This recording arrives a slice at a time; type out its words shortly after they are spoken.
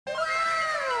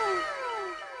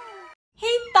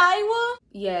Iowa?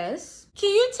 Yes. Can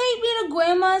you take me to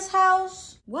Grandma's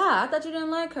house? Why? I thought you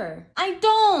didn't like her. I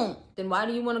don't. Then why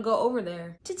do you want to go over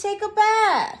there? To take a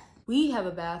bath. We have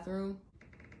a bathroom.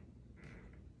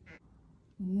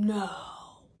 No.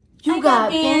 I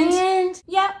got banned.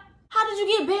 Yep. How did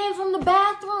you get banned from the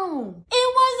bathroom?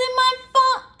 It wasn't my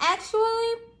fault.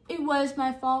 Actually, it was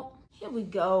my fault. Here we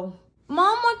go.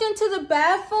 Mom walked into the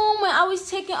bathroom when I was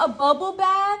taking a bubble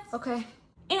bath. Okay.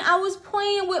 And I was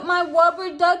playing with my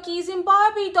rubber duckies and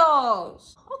Barbie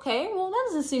dolls. Okay, well, that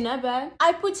doesn't seem that bad.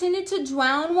 I pretended to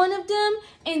drown one of them,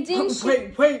 and then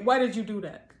Wait, why did you do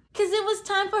that? Because it was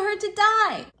time for her to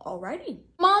die. Alrighty.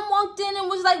 Mom walked in and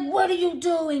was like, what are you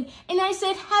doing? And I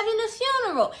said, having a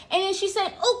funeral. And then she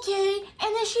said, okay,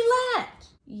 and then she left.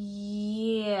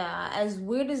 Yeah, as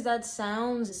weird as that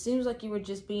sounds, it seems like you were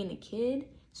just being a kid.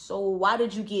 So why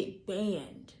did you get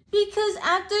banned? Because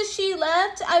after she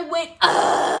left, I went,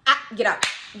 Get out.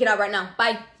 Get out right now.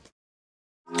 Bye.